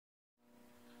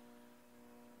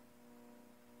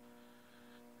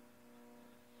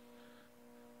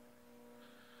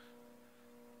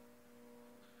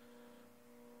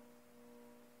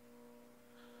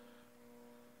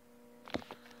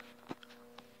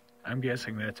I'm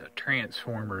guessing that's a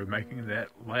transformer making that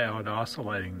loud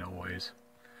oscillating noise.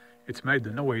 It's made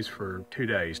the noise for 2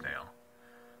 days now.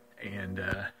 And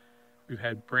we've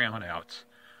had brownouts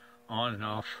on and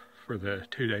off for the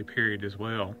 2-day period as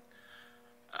well.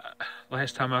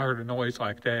 Last time I heard a noise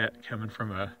like that coming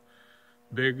from a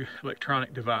big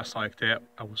electronic device like that,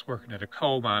 I was working at a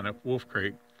coal mine up Wolf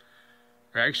Creek,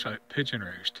 or actually at Pigeon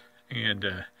Roost, and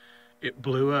it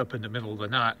blew up in the middle of the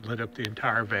night and lit up the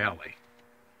entire valley.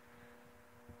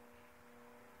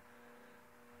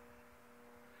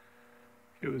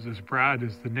 It was as bright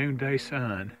as the noonday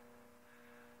sun,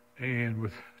 and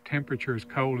with temperatures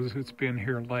cold as it's been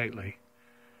here lately,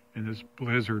 in this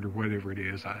blizzard or whatever it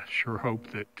is, I sure hope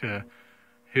that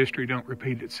history don't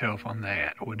repeat itself on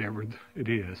that, whatever it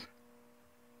is.